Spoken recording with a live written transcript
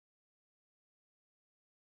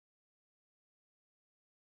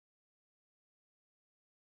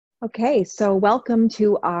Okay, so welcome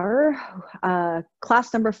to our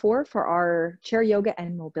class number 4 for our chair yoga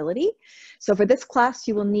and mobility. So for this class,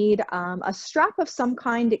 you will need a strap of some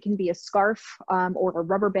kind. It can be a scarf or a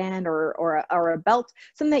rubber band or a belt,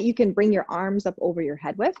 something that you can bring your arms up over your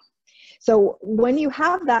head with. So when you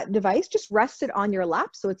have that device, just rest it on your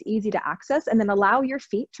lap so it's easy to access, and then allow your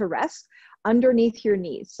feet to rest underneath your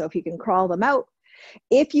knees. So if you can crawl them out.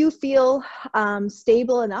 If you feel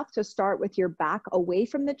stable enough to start with your back away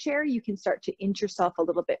from the chair, you can start to inch yourself a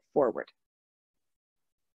little bit forward.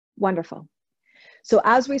 Wonderful. So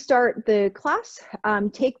as we start the class,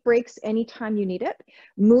 take breaks anytime you need it.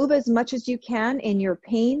 Move as much as you can in your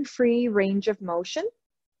pain-free range of motion.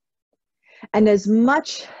 And as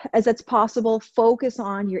much as it's possible, focus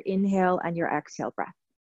on your inhale and your exhale breath.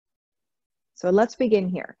 So let's begin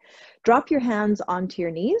here. Drop your hands onto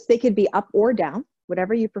your knees. They could be up or down,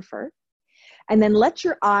 whatever you prefer. And then let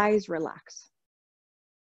your eyes relax.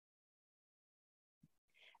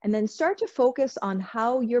 And then start to focus on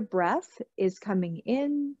how your breath is coming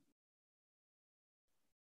in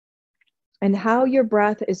and how your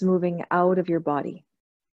breath is moving out of your body.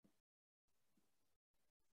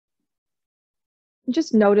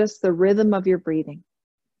 Just notice the rhythm of your breathing.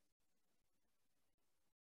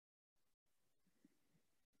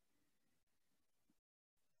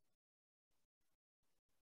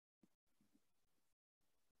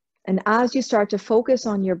 And as you start to focus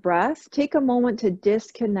on your breath, take a moment to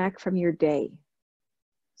disconnect from your day.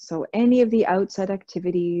 So any of the outside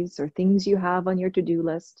activities or things you have on your to-do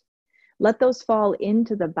list, let those fall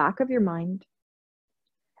into the back of your mind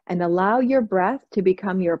and allow your breath to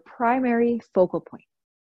become your primary focal point.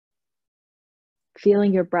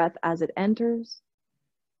 Feeling your breath as it enters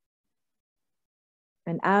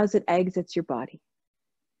and as it exits your body.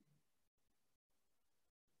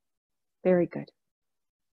 Very good.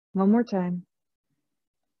 One more time.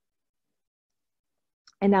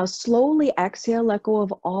 And now slowly exhale, let go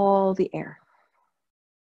of all the air.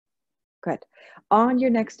 Good. On your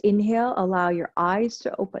next inhale, allow your eyes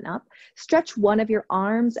to open up. Stretch one of your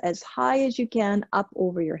arms as high as you can up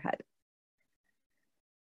over your head.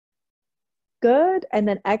 Good. And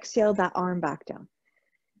then exhale that arm back down.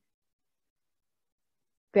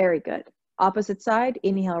 Very good. Opposite side,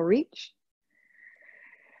 inhale, reach.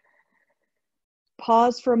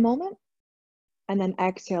 Pause for a moment, and then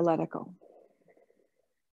exhale, let it go.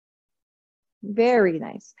 Very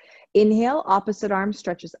nice. Inhale, opposite arm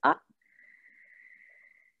stretches up.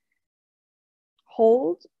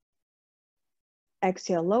 Hold.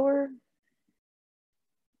 Exhale, lower.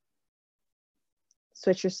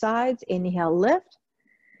 Switch your sides. Inhale, lift.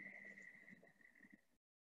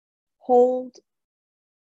 Hold.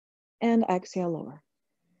 And exhale, lower.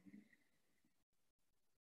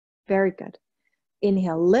 Very good.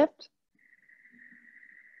 Inhale, lift.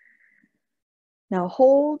 Now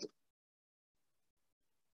hold.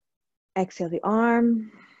 Exhale the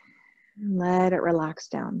arm. Let it relax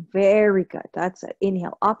down. Very good. That's it.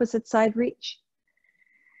 Inhale, opposite side reach.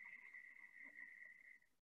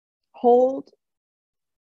 Hold.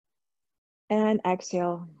 And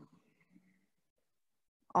exhale.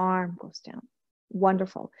 Arm goes down.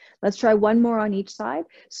 Wonderful. Let's try one more on each side.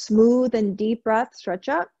 Smooth and deep breath. Stretch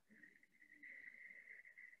up.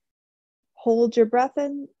 Hold your breath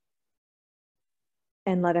in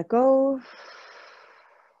and let it go.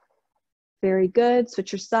 Very good.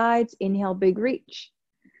 Switch your sides. Inhale, big reach.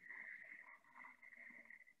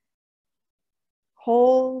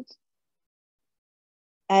 Hold.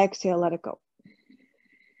 Exhale, let it go.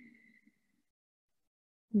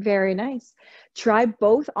 Very nice. Try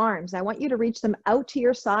both arms. I want you to reach them out to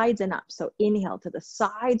your sides and up. So inhale to the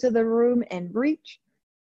sides of the room and reach.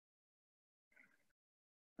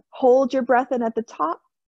 Hold your breath in at the top.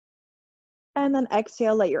 And then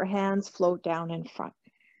exhale, let your hands float down in front.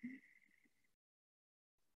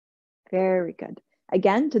 Very good.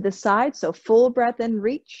 Again, to the side. So full breath in,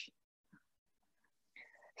 reach.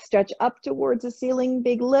 Stretch up towards the ceiling,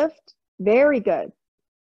 big lift. Very good.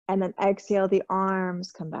 And then exhale, the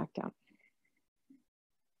arms come back down.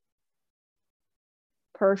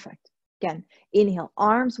 Perfect. Again, inhale,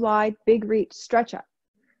 arms wide, big reach, stretch up.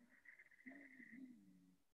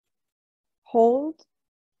 Hold.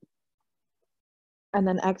 And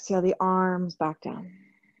then exhale, the arms back down.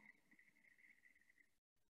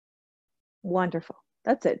 Wonderful.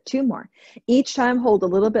 That's it. 2 more. Each time, hold a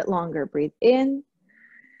little bit longer. Breathe in.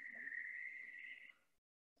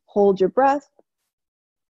 Hold your breath.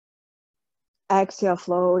 Exhale,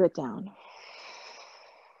 float it down.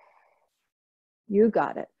 You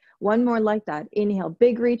got it. One more like that. Inhale,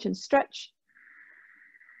 big reach and stretch.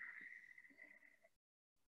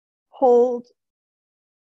 Hold.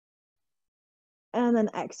 And then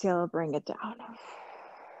exhale, bring it down.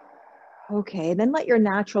 Okay, then let your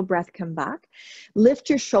natural breath come back. Lift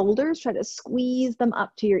your shoulders, try to squeeze them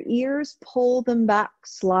up to your ears, pull them back,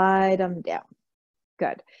 slide them down.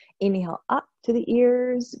 Good. Inhale up to the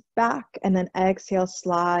ears, back, and then exhale,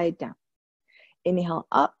 slide down. Inhale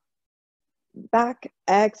up, back,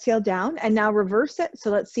 exhale down, and now reverse it.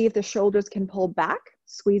 So let's see if the shoulders can pull back,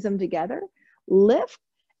 squeeze them together, lift,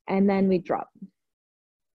 and then we drop.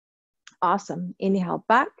 Awesome. Inhale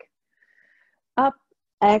back, up,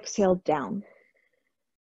 exhale down.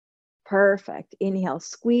 Perfect. Inhale,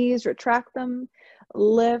 squeeze, retract them,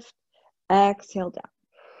 lift, exhale down.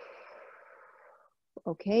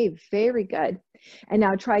 Okay, very good. And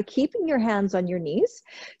now try keeping your hands on your knees.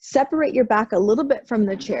 Separate your back a little bit from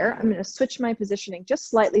the chair. I'm going to switch my positioning just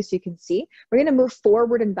slightly so you can see. We're going to move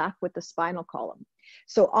forward and back with the spinal column.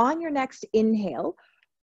 So on your next inhale,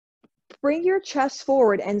 bring your chest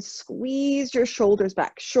forward and squeeze your shoulders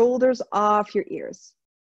back, shoulders off your ears.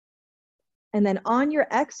 And then on your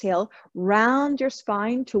exhale, round your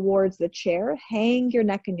spine towards the chair, hang your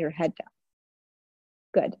neck and your head down.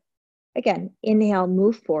 Good. Again, inhale,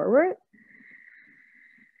 move forward.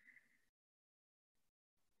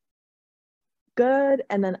 Good.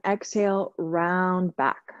 And then exhale, round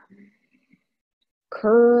back.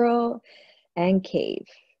 Curl and cave.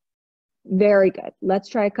 Very good. Let's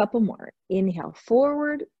try a couple more. Inhale,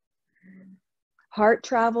 forward. Heart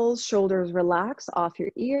travels, shoulders relax off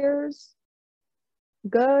your ears.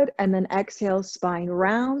 Good. And then exhale, spine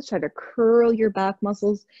rounds. Try to curl your back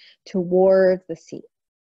muscles towards the seat.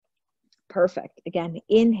 Perfect. Again,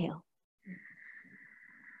 inhale.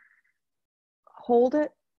 Hold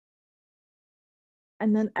it.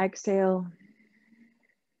 And then exhale.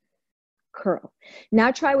 Curl.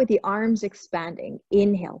 Now try with the arms expanding.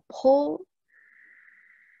 Inhale, pull.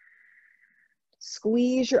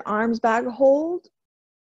 Squeeze your arms back, hold.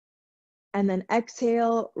 And then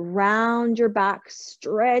exhale, round your back,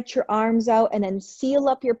 stretch your arms out, and then seal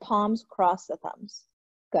up your palms, cross the thumbs.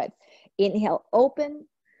 Good. Inhale, open.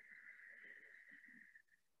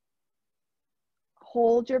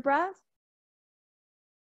 Hold your breath.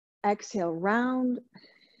 Exhale, round.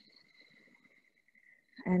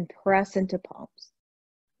 And press into palms.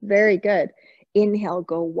 Very good. Inhale,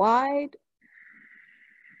 go wide.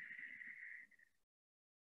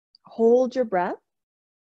 Hold your breath.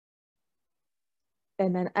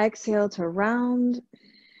 And then exhale to round.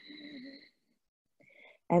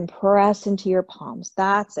 And press into your palms.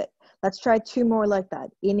 That's it. Let's try two more like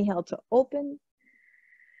that. Inhale to open.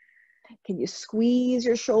 Can you squeeze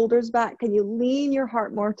your shoulders back? Can you lean your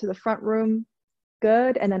heart more to the front room?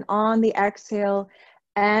 Good. And then on the exhale,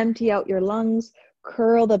 empty out your lungs,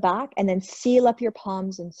 curl the back, and then seal up your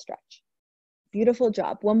palms and stretch. Beautiful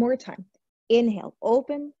job. One more time. Inhale,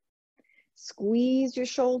 open. Squeeze your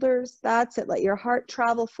shoulders. That's it. Let your heart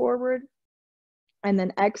travel forward. And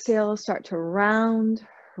then exhale, start to round,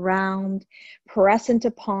 round, press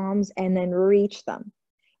into palms, and then reach them.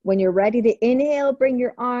 When you're ready to inhale, bring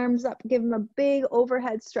your arms up, give them a big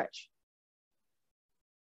overhead stretch.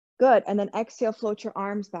 Good. And then exhale, float your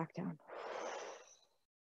arms back down.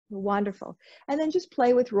 Wonderful. And then just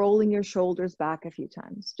play with rolling your shoulders back a few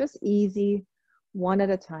times. Just easy, one at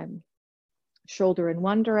a time. Shoulder in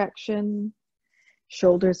one direction,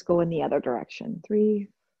 shoulders go in the other direction. 3,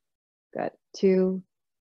 good. 2,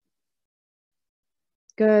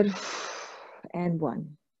 good. And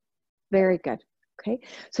 1. Very good. Okay,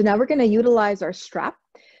 so now we're going to utilize our strap,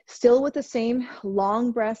 still with the same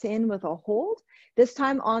long breath in with a hold. This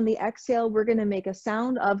time on the exhale, we're going to make a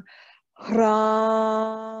sound of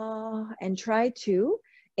Hra, and try to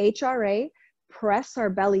HRA, press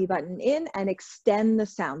our belly button in and extend the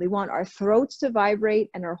sound. We want our throats to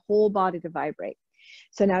vibrate and our whole body to vibrate.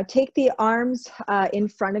 So now take the arms in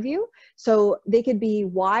front of you. So they could be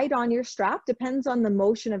wide on your strap, depends on the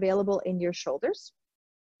motion available in your shoulders.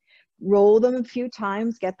 Roll them a few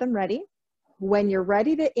times, get them ready. When you're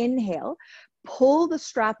ready to inhale, pull the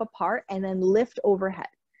strap apart and then lift overhead.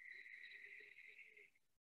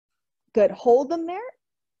 Good, hold them there.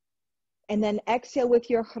 And then exhale with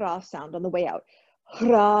your Hra sound on the way out.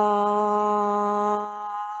 Hra.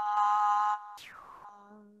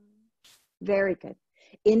 Very good.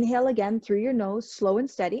 Inhale again through your nose, slow and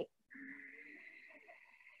steady.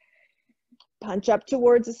 Punch up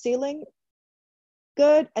towards the ceiling.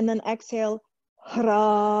 Good, and then exhale. Hra.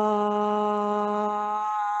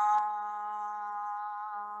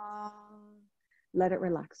 Let it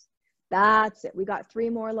relax. That's it. We got 3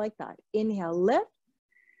 more like that. Inhale, lift.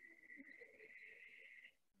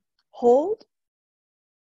 Hold.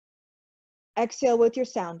 Exhale with your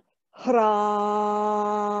sound. Hra.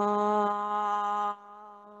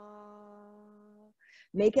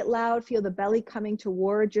 Make it loud. Feel the belly coming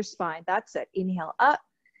towards your spine. That's it. Inhale up.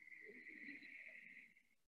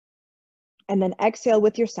 And then exhale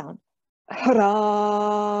with your sound.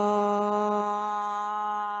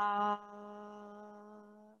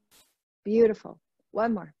 Beautiful.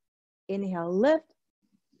 One more. Inhale, lift.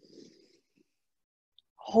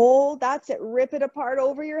 Hold. That's it. Rip it apart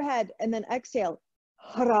over your head. And then exhale.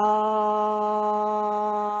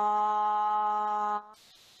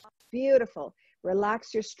 Beautiful.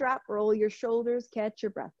 Relax your strap. Roll your shoulders. Catch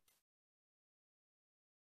your breath.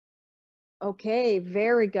 Okay,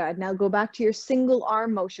 very good. Now go back to your single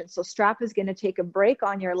arm motion. So strap is going to take a break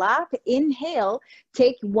on your lap. Inhale,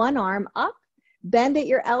 take one arm up, bend at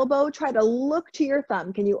your elbow, try to look to your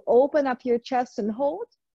thumb. Can you open up your chest and hold?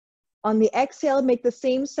 On the exhale, make the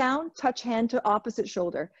same sound, touch hand to opposite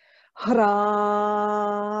shoulder.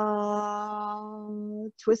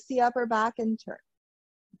 Twist the upper back and turn.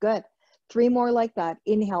 Good. 3 more like that.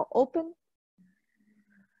 Inhale, open.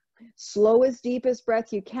 Slow as deepest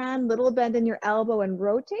breath you can, little bend in your elbow and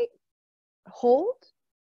rotate, hold,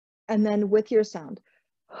 and then with your sound.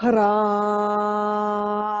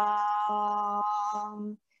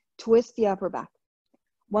 Twist the upper back.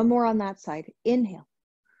 One more on that side. Inhale.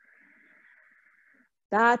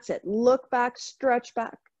 That's it. Look back, stretch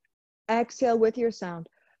back. Exhale with your sound.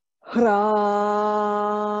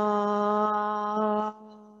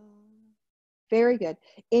 Very good.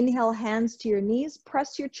 Inhale, hands to your knees.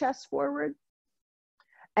 Press your chest forward.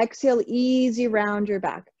 Exhale, easy round your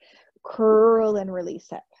back. Curl and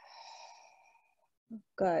release it.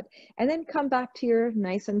 Good. And then come back to your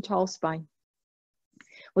nice and tall spine.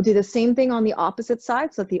 We'll do the same thing on the opposite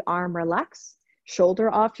side. So let the arm relax. Shoulder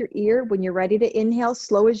off your ear. When you're ready to inhale,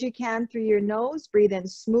 slow as you can through your nose. Breathe in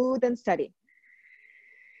smooth and steady.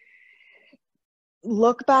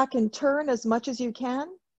 Look back and turn as much as you can.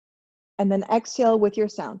 And then exhale with your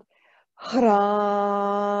sound.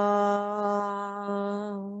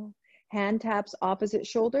 Hand taps opposite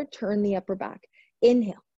shoulder, turn the upper back.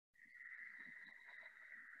 Inhale.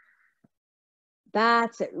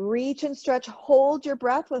 That's it. Reach and stretch. Hold your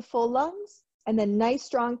breath with full lungs. And then nice,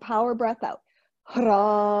 strong power breath out.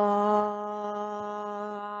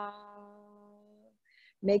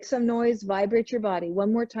 Make some noise. Vibrate your body.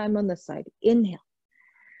 One more time on this side. Inhale.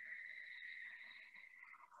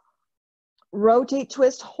 Rotate,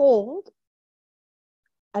 twist, hold,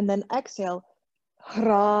 and then exhale.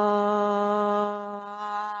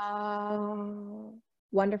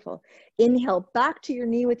 Wonderful. Inhale back to your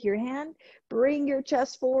knee with your hand. Bring your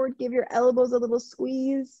chest forward. Give your elbows a little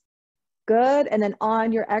squeeze. Good. And then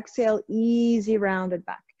on your exhale, easy rounded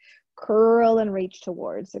back. Curl and reach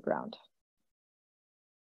towards the ground.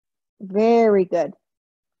 Very good.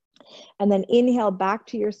 And then inhale back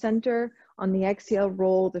to your center. On the exhale,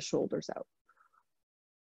 roll the shoulders out.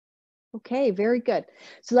 Okay, very good.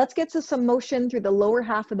 So let's get to some motion through the lower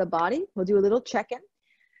half of the body. We'll do a little check-in.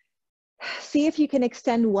 See if you can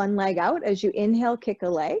extend one leg out as you inhale, kick a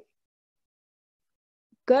leg.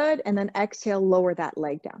 Good, and then exhale, lower that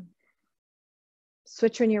leg down.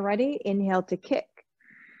 Switch when you're ready. Inhale to kick.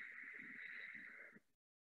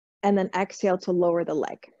 And then exhale to lower the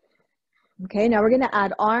leg. Okay, now we're going to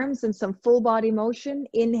add arms and some full body motion.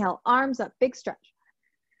 Inhale, arms up, big stretch.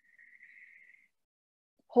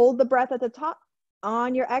 Hold the breath at the top.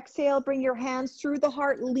 On your exhale, bring your hands through the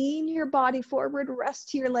heart. Lean your body forward. Rest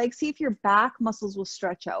to your legs. See if your back muscles will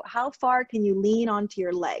stretch out. How far can you lean onto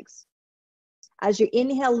your legs? As you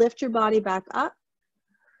inhale, lift your body back up.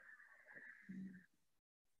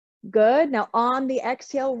 Good. Now on the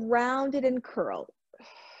exhale, round it and curl.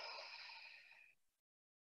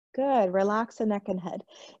 Good. Relax the neck and head.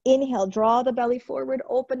 Inhale, draw the belly forward.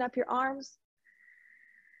 Open up your arms.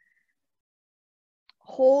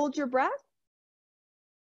 Hold your breath.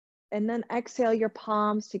 And then exhale your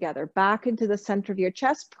palms together. Back into the center of your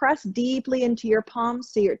chest. Press deeply into your palms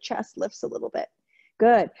so your chest lifts a little bit.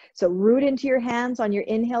 Good. So root into your hands on your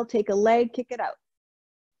inhale. Take a leg, kick it out.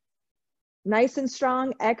 Nice and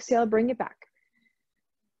strong. Exhale, bring it back.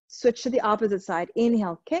 Switch to the opposite side.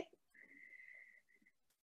 Inhale, kick.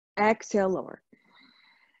 Exhale, lower.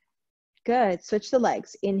 Good. Switch the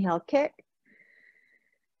legs. Inhale, kick.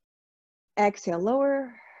 Exhale,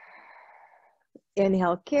 lower.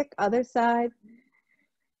 Inhale, kick. Other side.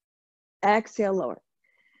 Exhale, lower.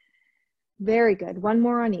 Very good. One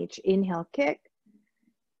more on each. Inhale, kick.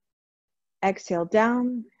 Exhale,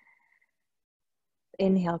 down.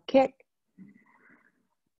 Inhale, kick.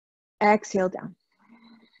 Exhale, down.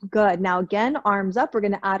 Good. Now again, arms up. We're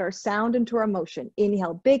going to add our sound into our motion.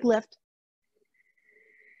 Inhale, big lift.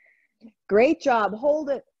 Great job. Hold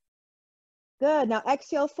it. Good. Now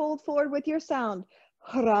exhale, fold forward with your sound.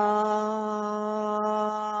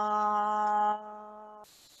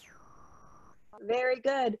 Very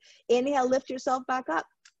good. Inhale, lift yourself back up.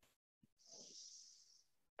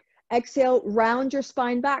 Exhale, round your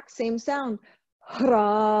spine back, same sound.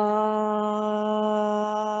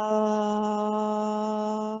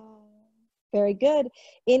 Very good.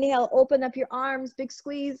 Inhale, open up your arms, big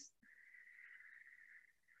squeeze.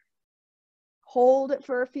 Hold it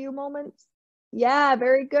for a few moments. Yeah,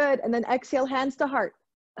 very good. And then exhale, hands to heart.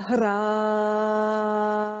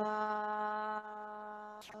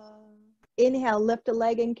 Inhale, lift a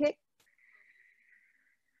leg and kick.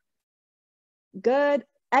 Good.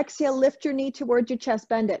 Exhale, lift your knee towards your chest,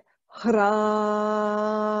 bend it.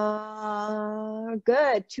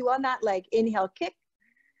 Good. 2 on that leg. Inhale, kick.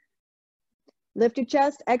 Lift your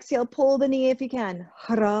chest. Exhale, pull the knee if you can.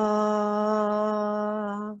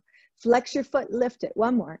 Flex your foot, lift it.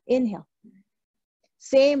 1 more. Inhale.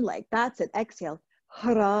 Same leg. That's it. Exhale.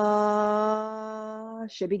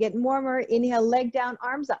 Should be getting warmer. Inhale, leg down,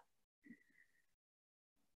 arms up.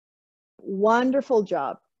 Wonderful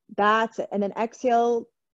job. That's it. And then exhale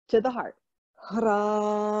to the heart.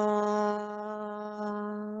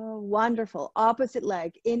 Wonderful. Opposite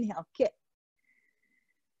leg. Inhale, kick.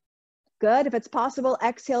 Good. If it's possible,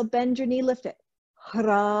 exhale, bend your knee, lift it.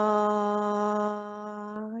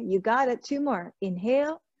 You got it. 2 more.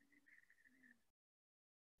 Inhale.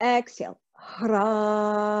 Exhale.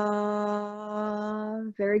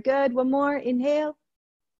 Very good. 1 more. Inhale.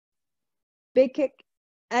 Big kick.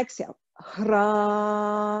 Exhale.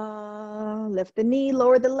 Lift the knee,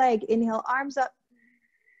 lower the leg. Inhale, arms up.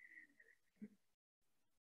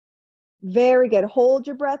 Very good. Hold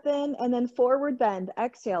your breath in and then forward bend.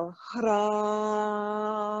 Exhale.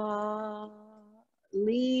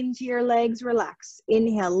 Lean to your legs, relax.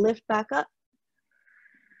 Inhale, lift back up.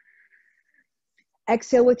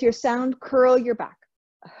 Exhale with your sound, curl your back.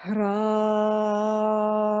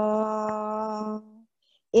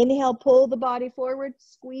 Inhale, pull the body forward,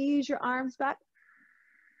 squeeze your arms back.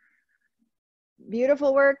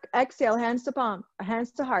 Beautiful work. Exhale, hands to palm,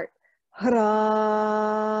 hands to heart.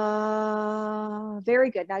 Very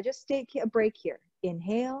good. Now just take a break here.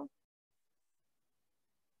 Inhale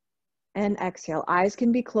and exhale. Eyes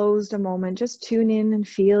can be closed a moment. Just tune in and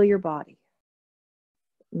feel your body.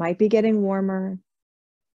 Might be getting warmer.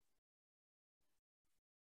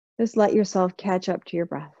 Just let yourself catch up to your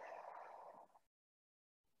breath.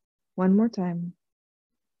 1 more time.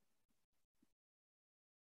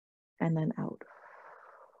 And then out.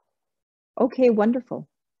 Okay, wonderful.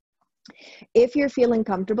 If you're feeling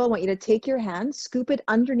comfortable, I want you to take your hand, scoop it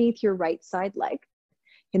underneath your right side leg.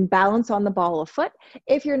 You can balance on the ball of foot.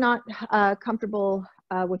 If you're not comfortable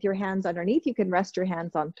with your hands underneath, you can rest your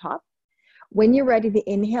hands on top. When you're ready to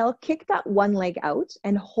inhale, kick that 1 leg out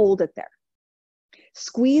and hold it there.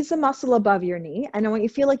 Squeeze the muscle above your knee, and I want you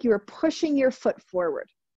to feel like you are pushing your foot forward.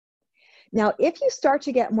 Now, if you start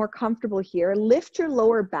to get more comfortable here, lift your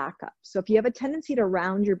lower back up. So if you have a tendency to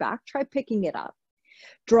round your back, try picking it up.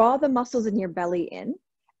 Draw the muscles in your belly in.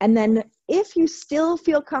 And then if you still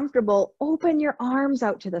feel comfortable, open your arms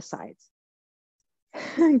out to the sides.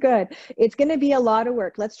 Good. It's going to be a lot of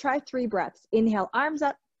work. Let's try 3 breaths. Inhale, arms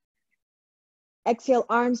up. Exhale,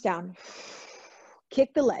 arms down.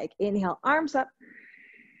 Kick the leg. Inhale, arms up.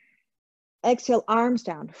 Exhale, arms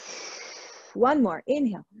down. 1 more.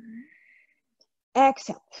 Inhale.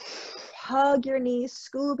 Exhale. Hug your knees,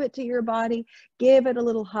 scoop it to your body, give it a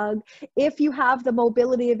little hug. If you have the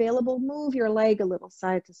mobility available, move your leg a little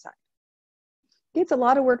side to side. It's a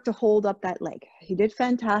lot of work to hold up that leg. You did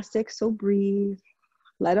fantastic, so breathe,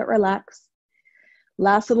 let it relax.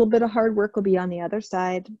 Last little bit of hard work will be on the other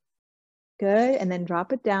side. Good, and then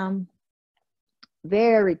drop it down.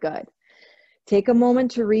 Very good. Take a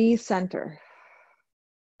moment to recenter.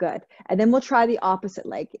 Good. And then we'll try the opposite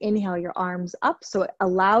leg. Inhale your arms up so it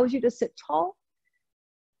allows you to sit tall.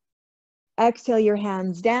 Exhale your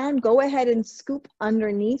hands down. Go ahead and scoop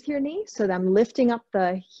underneath your knee so that I'm lifting up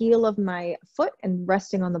the heel of my foot and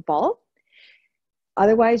resting on the ball.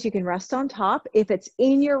 Otherwise, you can rest on top. If it's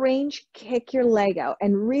in your range, kick your leg out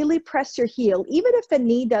and really press your heel. Even if the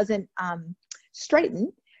knee doesn't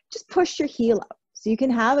straighten, just push your heel out. So you can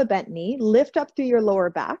have a bent knee, lift up through your lower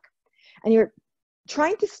back, and you're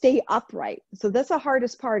trying to stay upright. So that's the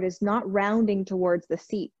hardest part, is not rounding towards the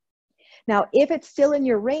seat. Now, if it's still in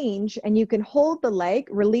your range and you can hold the leg,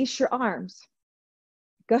 release your arms.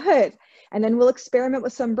 Good. And then we'll experiment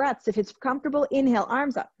with some breaths. If it's comfortable, inhale,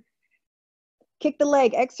 arms up. Kick the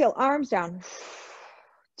leg, exhale, arms down.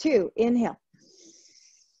 2, inhale.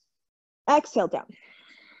 Exhale down.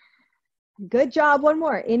 Good job. 1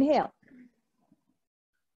 more. Inhale.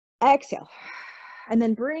 Exhale. And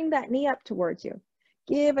then bring that knee up towards you.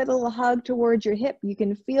 Give it a little hug towards your hip. You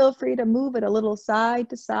can feel free to move it a little side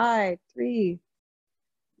to side. 3,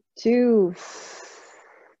 2,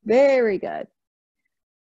 very good.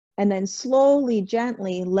 And then slowly,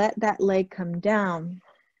 gently let that leg come down.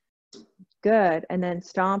 Good. And then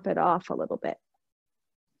stomp it off a little bit.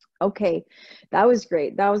 Okay, that was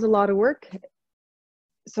great. That was a lot of work.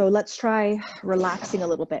 So let's try relaxing a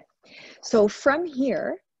little bit. So from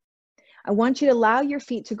here, I want you to allow your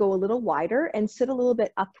feet to go a little wider and sit a little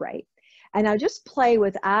bit upright. And now just play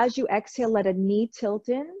with, as you exhale, let a knee tilt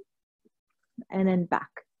in and then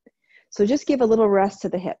back. So just give a little rest to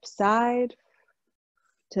the hips, side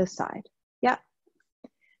to side. Yeah.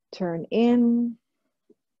 Turn in,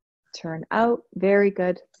 turn out. Very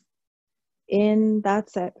good. In,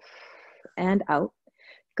 that's it. And out.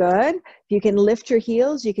 Good. If you can lift your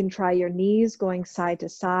heels, you can try your knees going side to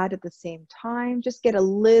side at the same time. Just get a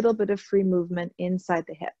little bit of free movement inside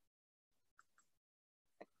the hip.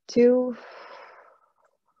 2,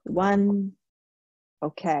 1.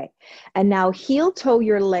 Okay. And now heel toe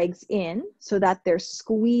your legs in so that they're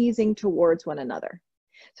squeezing towards one another.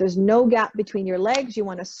 So there's no gap between your legs. You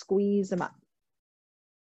want to squeeze them up.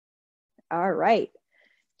 All right.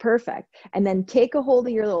 Perfect. And then take a hold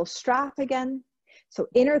of your little strap again. So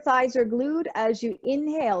inner thighs are glued. As you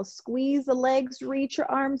inhale, squeeze the legs, reach your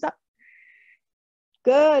arms up.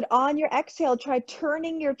 Good. On your exhale, try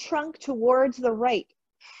turning your trunk towards the right.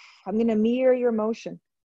 I'm going to mirror your motion.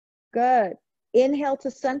 Good. Inhale to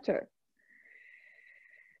center.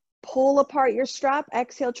 Pull apart your strap.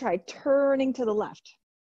 Exhale, try turning to the left.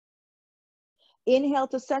 Inhale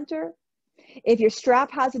to center. If your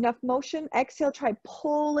strap has enough motion, exhale, try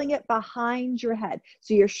pulling it behind your head.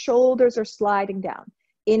 So your shoulders are sliding down.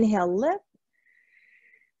 Inhale, lift.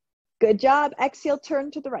 Good job. Exhale,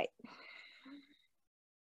 turn to the right.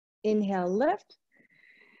 Inhale, lift.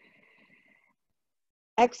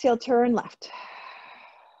 Exhale, turn left.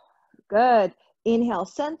 Good. Inhale,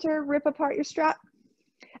 center, rip apart your strap.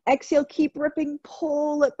 Exhale, keep ripping,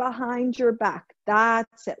 pull it behind your back.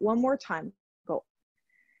 That's it. One more time. Go.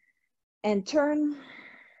 And turn.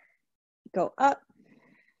 Go up.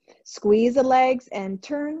 Squeeze the legs and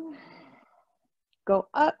turn. Go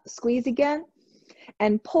up, squeeze again.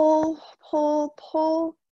 And pull, pull,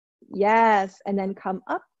 pull. Yes. And then come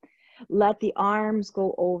up. Let the arms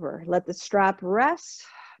go over. Let the strap rest.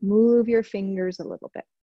 Move your fingers a little bit.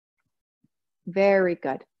 Very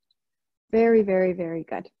good. Very, very, very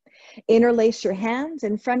good. Interlace your hands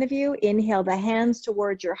in front of you. Inhale the hands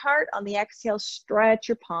towards your heart. On the exhale, stretch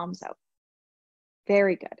your palms out.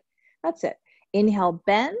 Very good. That's it. Inhale,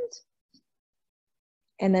 bend.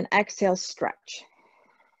 And then exhale, stretch.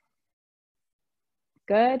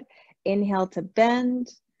 Good. Inhale to bend.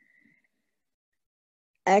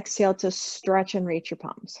 Exhale to stretch and reach your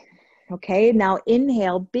palms. Okay, now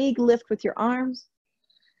inhale, big lift with your arms.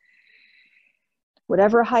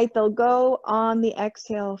 Whatever height they'll go, on the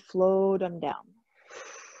exhale, float them down.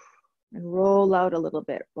 And roll out a little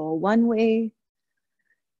bit. Roll one way,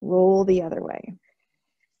 roll the other way.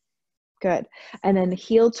 Good. And then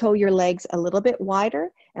heel toe your legs a little bit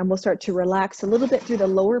wider, and we'll start to relax a little bit through the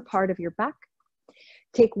lower part of your back.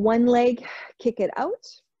 Take one leg, kick it out.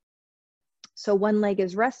 So one leg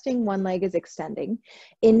is resting, one leg is extending.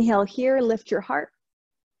 Inhale here, lift your heart.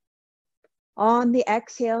 On the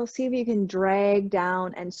exhale, see if you can drag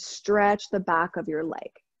down and stretch the back of your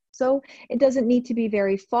leg. So it doesn't need to be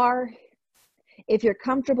very far. If you're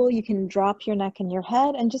comfortable, you can drop your neck and your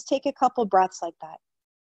head and just take a couple breaths like that.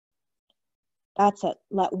 That's it.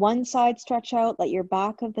 Let one side stretch out, let your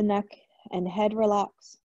back of the neck and head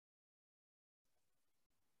relax.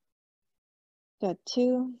 Good.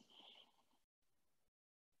 2.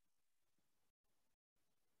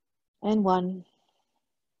 And 1.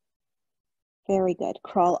 Very good.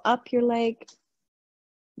 Crawl up your leg.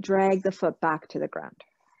 Drag the foot back to the ground.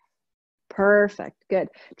 Perfect. Good.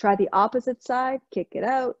 Try the opposite side. Kick it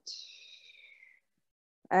out.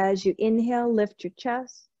 As you inhale, lift your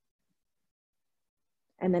chest.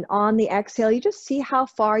 And then on the exhale, you just see how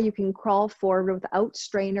far you can crawl forward without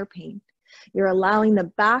strain or pain. You're allowing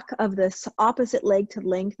the back of this opposite leg to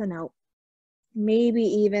lengthen out. Maybe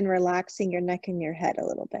even relaxing your neck and your head a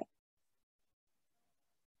little bit.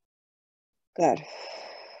 Good.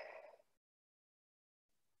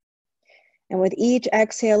 And with each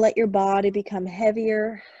exhale, let your body become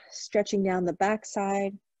heavier, stretching down the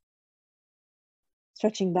backside,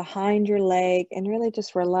 stretching behind your leg, and really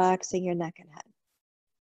just relaxing your neck and head.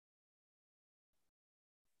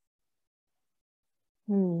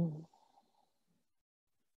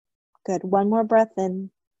 Good. One more breath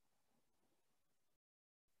in.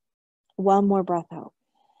 One more breath out.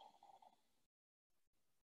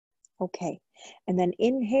 Okay, and then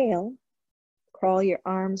inhale, crawl your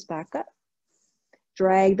arms back up.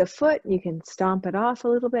 Drag the foot, you can stomp it off a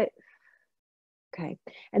little bit. Okay,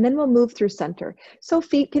 and then we'll move through center. So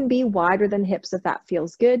feet can be wider than hips if that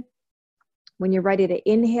feels good. When you're ready to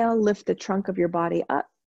inhale, lift the trunk of your body up.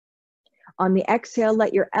 On the exhale,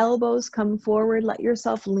 let your elbows come forward, let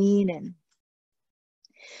yourself lean in.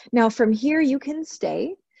 Now from here, you can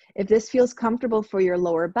stay. If this feels comfortable for your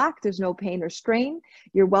lower back, there's no pain or strain,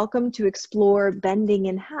 you're welcome to explore bending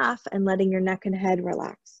in half and letting your neck and head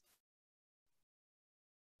relax.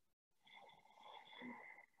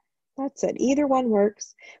 That's it. Either one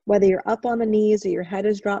works, whether you're up on the knees or your head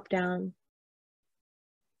is dropped down.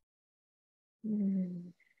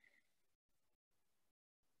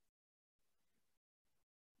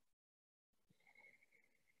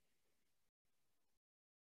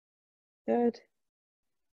 Good.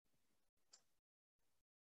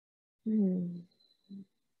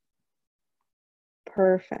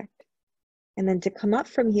 Perfect. And then to come up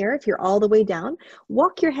from here, if you're all the way down,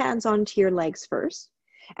 walk your hands onto your legs first.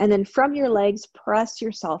 And then from your legs, press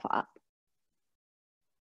yourself up.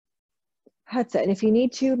 That's it. And if you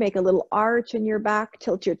need to, make a little arch in your back,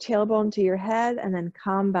 tilt your tailbone to your head, and then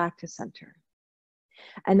come back to center.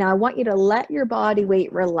 And now I want you to let your body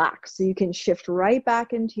weight relax. So you can shift right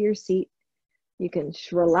back into your seat. You can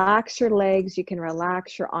relax your legs. You can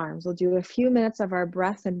relax your arms. We'll do a few minutes of our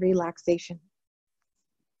breath and relaxation.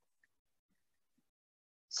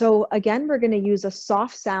 So again, we're going to use a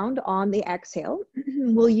soft sound on the exhale.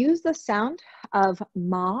 We'll use the sound of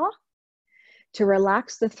ma to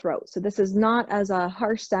relax the throat. So this is not as a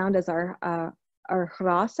harsh sound as our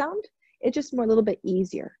hra sound. It's just more a little bit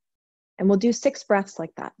easier. And we'll do 6 breaths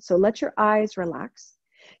like that. So let your eyes relax.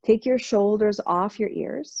 Take your shoulders off your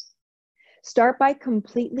ears. Start by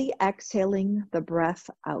completely exhaling the breath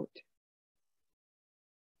out.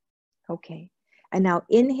 Okay. And now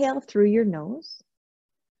inhale through your nose.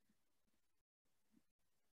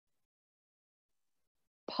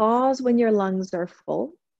 Pause when your lungs are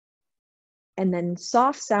full. And then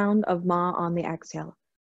soft sound of ma on the exhale.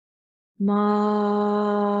 Ma.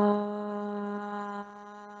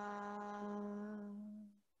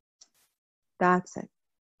 That's it.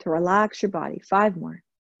 To relax your body. 5 more.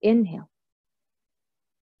 Inhale.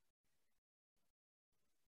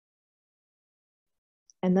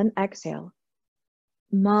 And then exhale.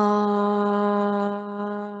 Ma.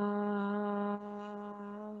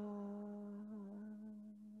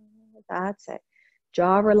 That's it.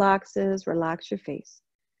 Jaw relaxes, relax your face.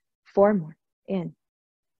 4 more. In.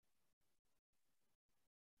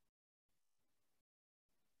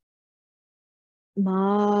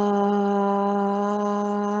 Ma.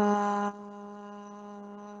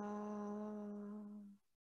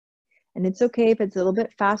 And it's okay if it's a little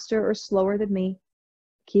bit faster or slower than me.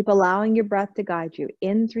 Keep allowing your breath to guide you.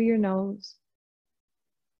 In through your nose.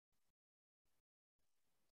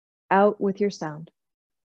 Out with your sound.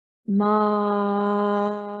 Ma.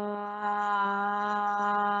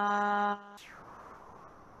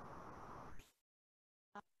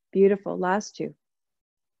 Beautiful. Last 2.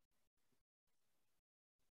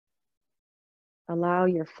 Allow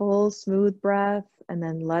your full smooth breath and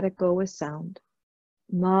then let it go with sound.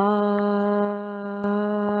 Ma.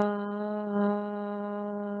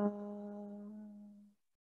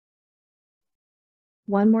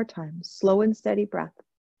 One more time. Slow and steady breath.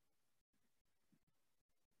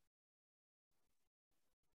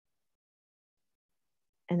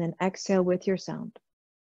 And then exhale with your sound.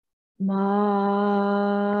 Ma.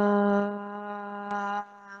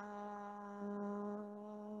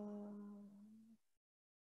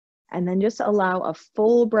 And then just allow a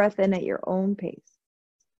full breath in at your own pace.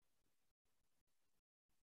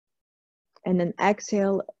 And then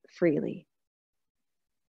exhale freely.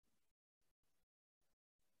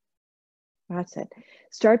 That's it.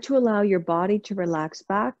 Start to allow your body to relax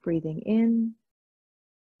back, breathing in.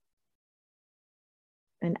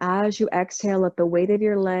 And as you exhale, let the weight of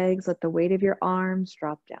your legs, let the weight of your arms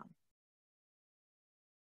drop down.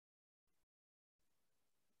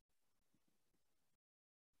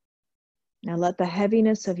 Now let the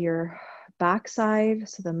heaviness of your backside,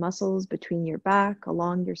 so the muscles between your back,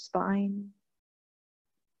 along your spine.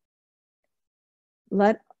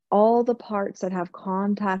 Let all the parts that have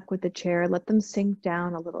contact with the chair, let them sink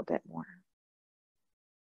down a little bit more.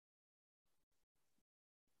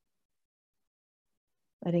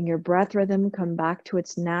 Letting your breath rhythm come back to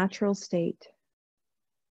its natural state.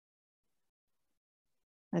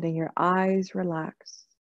 Letting your eyes relax.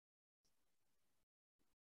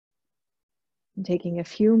 Taking a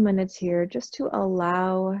few minutes here just to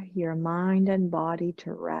allow your mind and body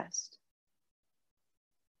to rest.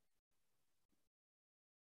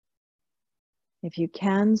 If you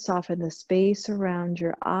can, soften the space around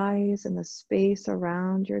your eyes and the space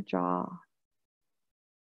around your jaw.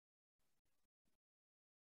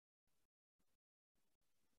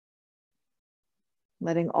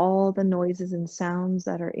 Letting all the noises and sounds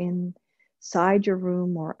that are inside your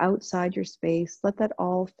room or outside your space, let that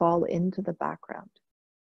all fall into the background.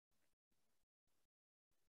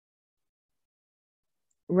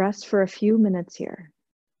 Rest for a few minutes here.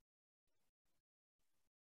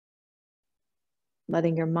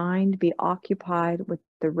 Letting your mind be occupied with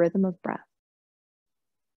the rhythm of breath.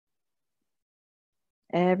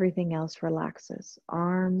 Everything else relaxes.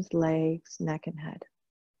 Arms, legs, neck, and head.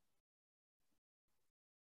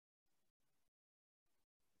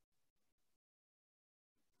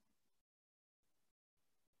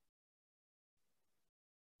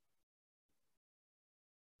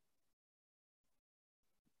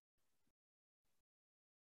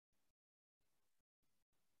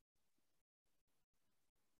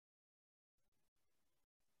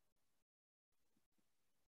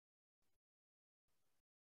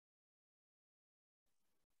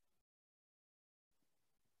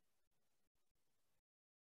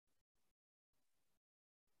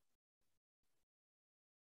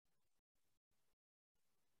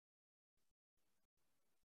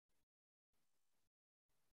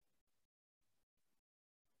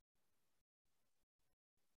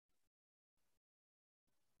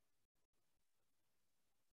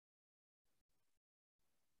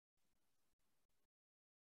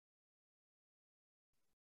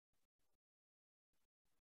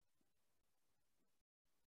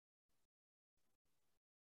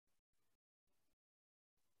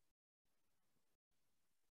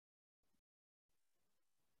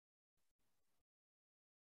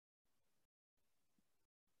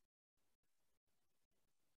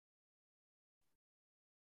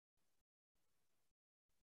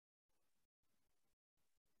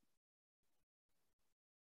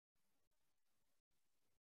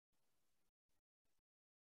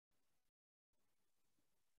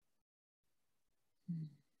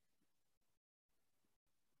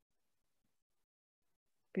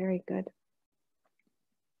 Very good.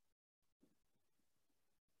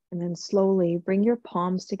 And then slowly bring your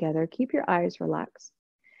palms together. Keep your eyes relaxed.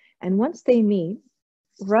 And once they meet,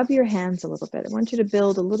 rub your hands a little bit. I want you to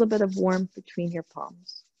build a little bit of warmth between your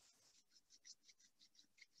palms.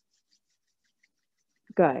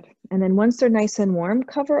 Good. And then once they're nice and warm,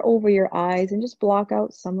 cover over your eyes and just block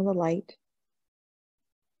out some of the light.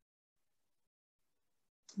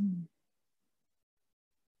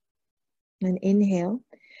 And inhale.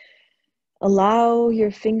 Allow your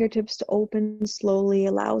fingertips to open slowly.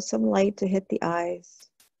 Allow some light to hit the eyes.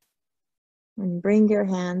 And bring your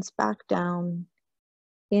hands back down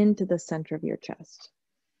into the center of your chest.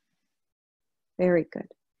 Very good.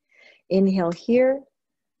 Inhale here.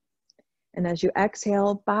 And as you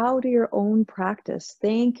exhale, bow to your own practice.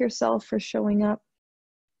 Thank yourself for showing up.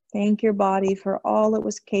 Thank your body for all it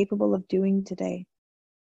was capable of doing today.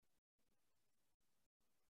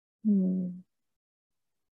 And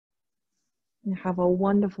have a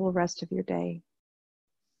wonderful rest of your day.